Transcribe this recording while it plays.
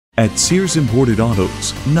At Sears Imported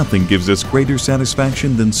Autos, nothing gives us greater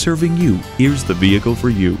satisfaction than serving you. Here's the vehicle for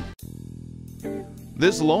you.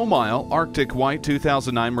 This low-mile Arctic White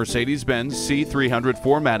 2009 Mercedes-Benz C-300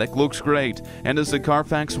 4MATIC looks great and is a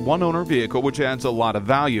Carfax one-owner vehicle, which adds a lot of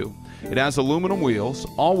value. It has aluminum wheels,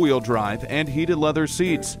 all-wheel drive, and heated leather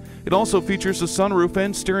seats. It also features a sunroof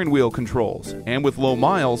and steering wheel controls, and with low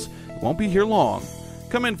miles, it won't be here long.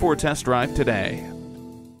 Come in for a test drive today.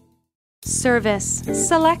 Service,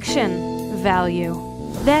 selection, value.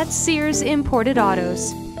 That's Sears Imported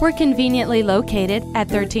Autos. We're conveniently located at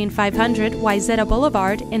 13500 Wayzata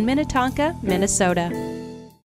Blvd in Minnetonka, Minnesota.